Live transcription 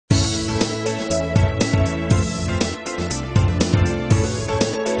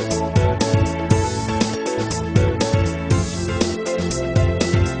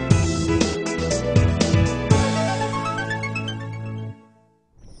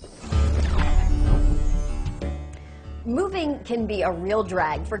Moving can be a real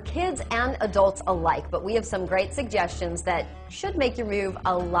drag for kids and adults alike, but we have some great suggestions that should make your move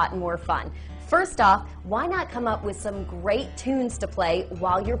a lot more fun. First off, why not come up with some great tunes to play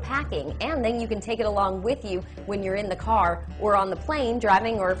while you're packing, and then you can take it along with you when you're in the car or on the plane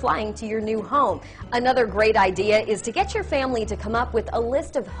driving or flying to your new home. Another great idea is to get your family to come up with a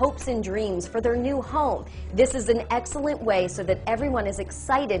list of hopes and dreams for their new home. This is an excellent way so that everyone is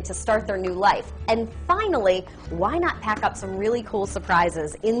excited to start their new life. And finally, why not pack up some really cool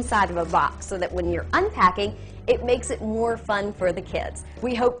surprises inside of a box so that when you're unpacking, it makes it more fun for the kids.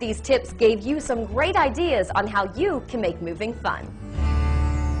 We hope these tips gave you some great ideas on how you can make moving fun.